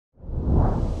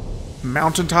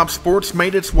Mountaintop Sports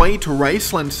made its way to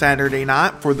Raceland Saturday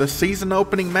night for the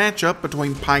season-opening matchup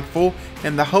between Pikeville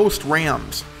and the host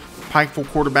Rams. Pikeville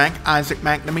quarterback Isaac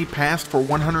McNamee passed for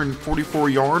 144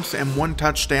 yards and 1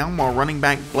 touchdown, while running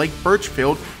back Blake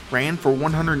Birchfield ran for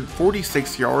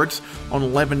 146 yards on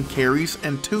 11 carries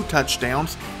and 2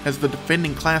 touchdowns as the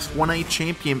defending Class 1A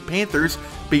champion Panthers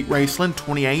beat Raceland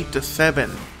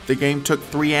 28-7. The game took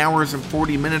 3 hours and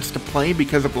 40 minutes to play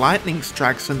because of lightning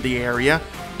strikes in the area.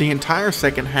 The entire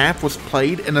second half was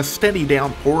played in a steady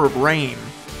downpour of rain.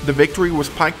 The victory was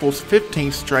Pikeville's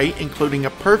 15th straight, including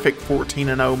a perfect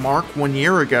 14-0 mark 1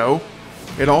 year ago.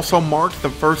 It also marked the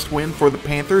first win for the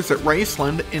Panthers at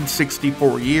Raceland in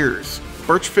 64 years.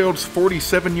 Birchfield's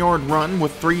 47-yard run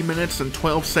with 3 minutes and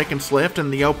 12 seconds left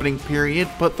in the opening period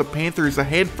put the Panthers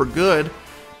ahead for good.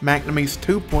 McNamee's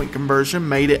 2-point conversion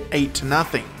made it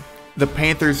 8-0. The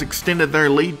Panthers extended their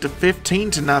lead to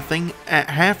 15-0 at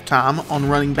halftime on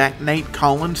running back Nate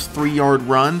Collins' 3-yard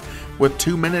run with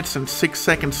 2 minutes and 6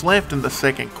 seconds left in the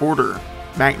second quarter.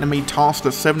 McNamee tossed a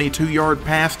 72-yard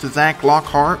pass to Zach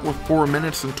Lockhart with 4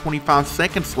 minutes and 25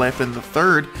 seconds left in the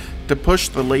third to push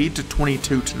the lead to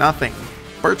 22-0.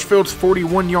 Birchfield's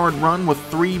 41-yard run with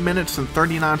 3 minutes and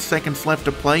 39 seconds left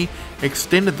to play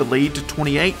extended the lead to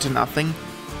 28-0.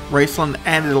 Raceland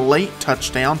added a late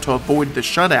touchdown to avoid the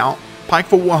shutout.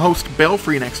 Pikeville will host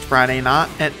Belfry next Friday night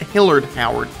at Hillard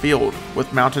Howard Field.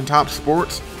 With Mountaintop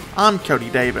Sports, I'm Cody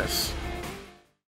Davis.